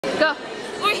So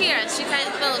we're here at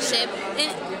Shekinah Fellowship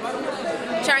and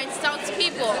trying to talk to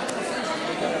people.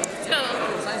 So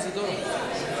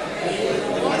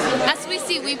as we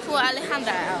see, we pull Alejandra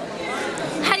out.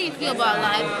 How do you feel about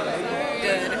life?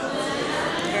 Good.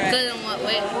 Good in what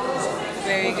way?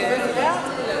 Very good.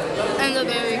 In a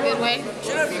very good way.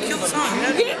 Shut up, you killed the song.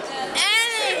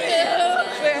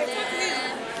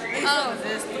 Oh.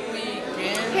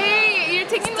 Hey, you're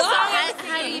taking the song.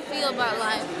 How do you feel about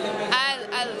life?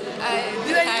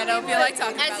 I don't feel like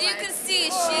talking about life. As you can see,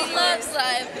 she loves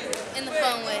life in the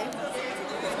fun way.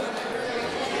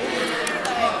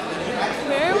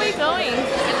 Where are we going?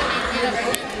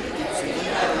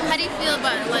 How do you feel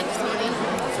about life, Tony?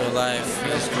 So life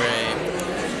is great.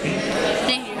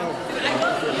 Thank you.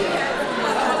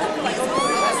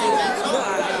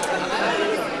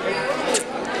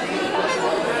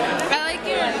 I like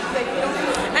your...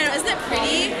 I know, isn't it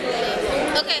pretty?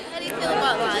 Okay, how do you feel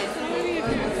about life?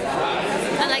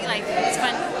 I like life. It's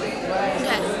fun. Okay.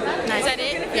 Nice. Is that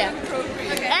it? Yeah.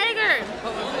 Edgar!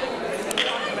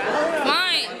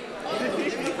 Mine!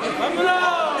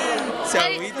 Se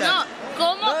agüita. No,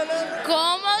 ¿cómo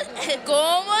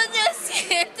te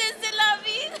sientes en la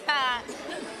vida?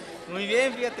 Muy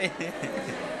bien, fíjate.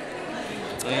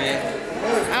 Muy bien.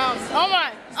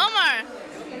 Omar!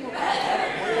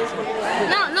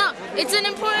 No, it's an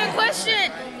important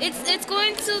question. It's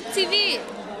going to TV.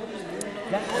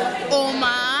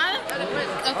 Omar?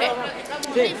 Okay, how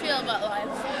do you feel about life?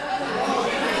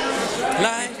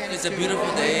 Life is a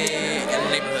beautiful day in the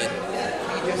neighborhood.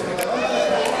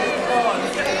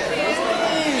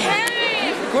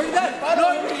 Hey!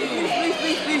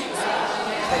 Please.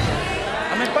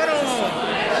 Me paro.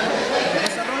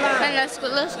 And let's go.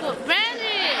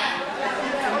 Randy!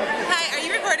 Hi, are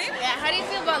you recording? Yeah, how do you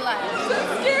feel about life?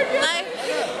 Life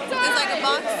is like a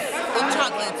box of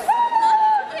chocolates.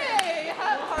 Okay,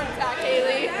 have a heart attack,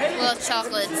 Haley. Well,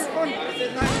 chocolates.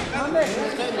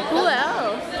 Who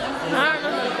else? I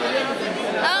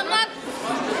don't know.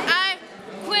 I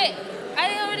quit.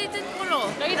 I already did photo.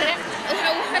 No, you didn't.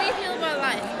 How do you feel about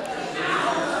life?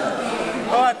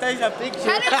 Oh, I take a picture.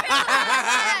 How do you feel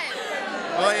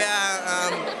about life?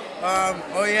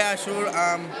 Oh yeah, sure.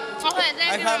 Okay,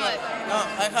 let me know it.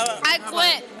 I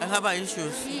quit. I have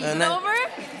issues. Over?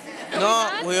 No,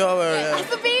 we over. Ask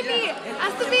the baby.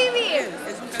 Ask the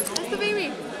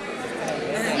baby.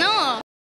 No.